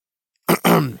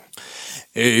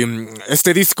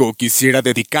Este disco quisiera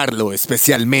dedicarlo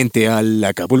especialmente al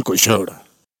Acapulco Shore.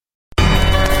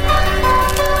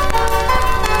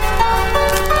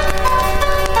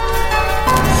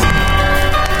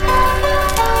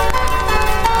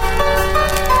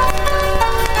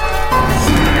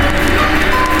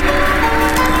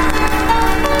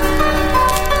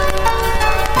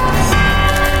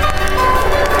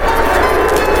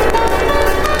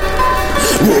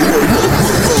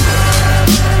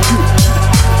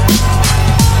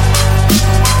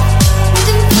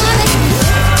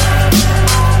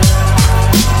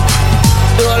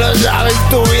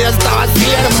 Tu vida está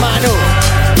vacía, hermano.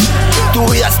 Tu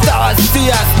vida está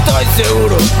vacía, estoy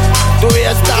seguro. Tu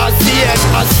vida está vacía,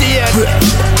 así es.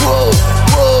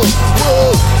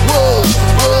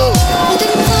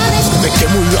 Me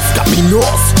quemo en los caminos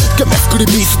que me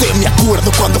escribiste. Me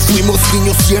acuerdo cuando fuimos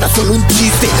niños y era solo un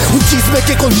chiste. Un chisme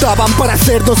que contaban para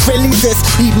hacernos felices.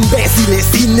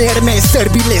 Imbéciles, inermes,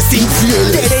 serviles,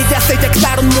 infieles. Querellas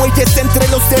eyectaron muelles entre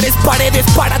los seres. Paredes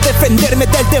para defenderme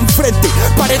del de enfrente.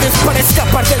 Paredes para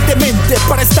escapar del demente.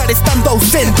 Para estar estando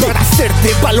ausente. Para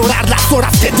hacerte valorar las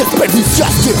horas que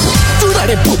desperdiciaste. Llorar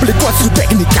en público a su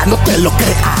técnica, no te lo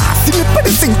creas. Si me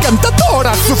parece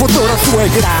encantadora su futura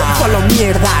suegra. Solo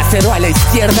mierda, cero a la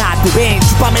izquierda. Tú ven,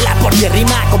 chúpamela porque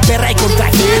rima con perra y con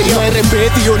tragedia. No hay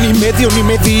remedio, ni medio, ni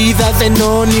medidas de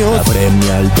nonios.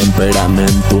 Apremia el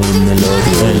temperamento en el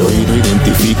odio. El oído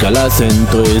identifica el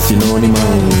acento, es sinónimo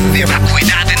de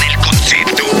vacuidad en el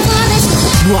concepto.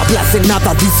 No hablas de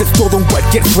nada, dices todo en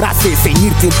cualquier frase.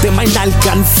 Ceñirte un tema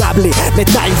inalcanzable,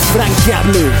 meta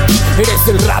infranqueable. Eres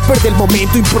el rapper del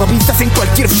momento, improvisas en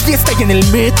cualquier fiesta y en el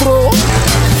metro.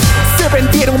 Se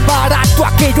vendieron barato,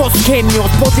 aquellos genios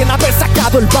podían haber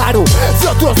sacado el varo de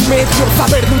otros medios,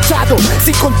 haber luchado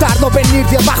sin contarlo, venir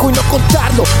de abajo y no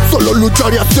contarlo, solo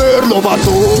luchar y hacerlo,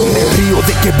 vato. Yo me río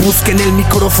de que busquen el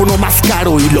micrófono más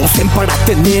caro y lo usen para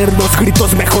tener los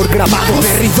gritos mejor grabados.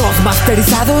 Berridos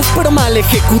masterizados pero mal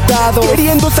ejecutados,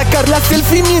 queriendo sacar la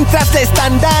selfie mientras le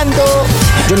están dando.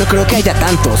 Yo no creo que haya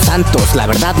tantos santos, la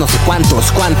verdad no sé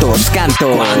cuántos canto.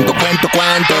 Cuánto cuento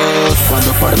cuántos.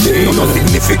 Cuando partí no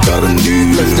significa rendir.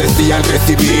 Les decía al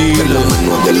recibir la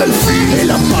mano del alfil, el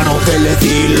amparo del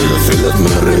edil. Los celos me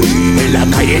reí. En la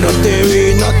calle no te vi.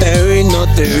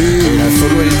 Era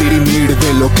solo el dirimir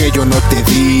de lo que yo no te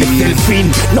di. Es el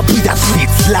fin, no pidas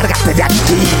fits, lárgate de aquí.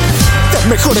 Los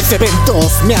mejores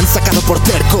eventos me han sacado por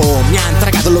terco. Me han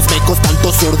tragado los mecos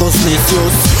tantos sordos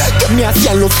necios que me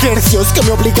hacían los hercios, que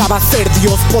me obligaba a ser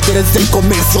Dios. Poderes del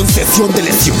comercio en sesión de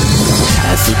lesión.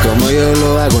 Así como yo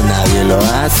lo hago, nadie lo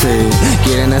hace.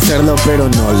 Quieren hacerlo pero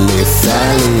no les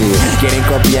sale. Quieren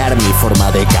copiar mi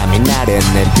forma de caminar en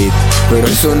el beat, pero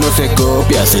eso no se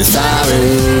copia, se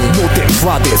sabe. No te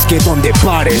enfades que donde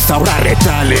pares habrá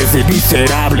retales de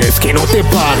miserables que no te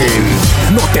paguen.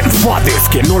 No te enfades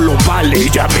que no lo vale,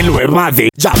 ya me lo evade.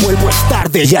 Ya vuelvo, es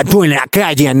tarde, ya tú en la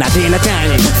calle. A nadie la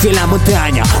calle, si en la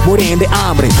montaña mueren de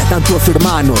hambre tantos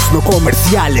hermanos no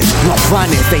comerciales, no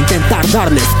afanes de intentar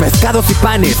darles pescados y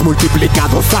panes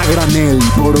multiplicados a granel.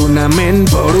 Por un amén,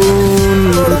 por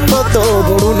un voto,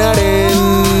 por un harén.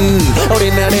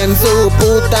 Orinaré en su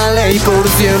puta ley por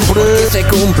siempre. Porque se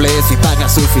cumple si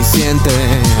pagas suficiente.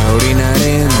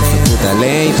 Orinaré en su puta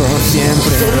ley por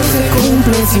siempre. Solo se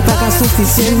cumple si pagas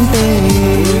suficiente.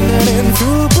 Orinaré en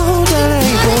su puta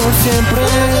ley por siempre.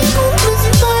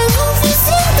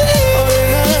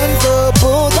 Orinaré en su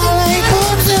puta ley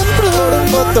por siempre. Por un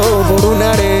voto, por un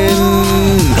harén.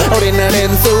 Orinaré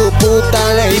en su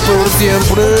puta ley por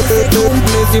siempre. Se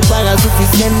cumple si pagas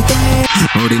suficiente.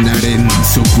 Orinaré en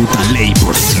su puta ley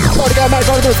por siempre. Porque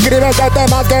mejor no escribes de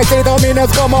temas que si dominas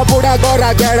como puras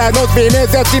borracheras. Nos fines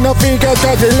y así no finges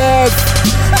que si lees.